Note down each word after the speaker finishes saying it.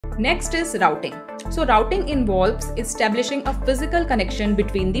Next is routing. So routing involves establishing a physical connection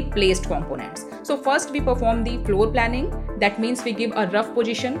between the placed components. So first we perform the floor planning. That means we give a rough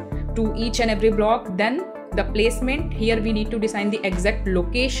position to each and every block. Then the placement. Here we need to design the exact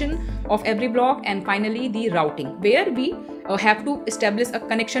location of every block. And finally the routing, where we have to establish a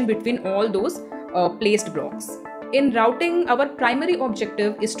connection between all those placed blocks. In routing, our primary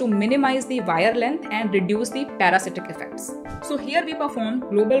objective is to minimize the wire length and reduce the parasitic effects. So here we perform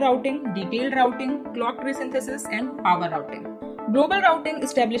global routing, detailed routing, clock tree synthesis, and power routing. Global routing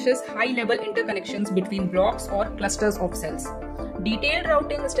establishes high-level interconnections between blocks or clusters of cells. Detailed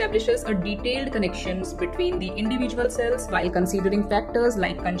routing establishes a detailed connections between the individual cells while considering factors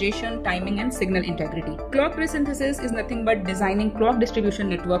like congestion, timing, and signal integrity. Clock tree synthesis is nothing but designing clock distribution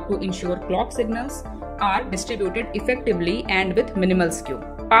network to ensure clock signals are distributed effectively and with minimal skew.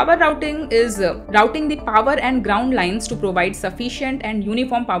 Power routing is routing the power and ground lines to provide sufficient and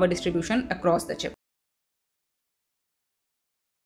uniform power distribution across the chip.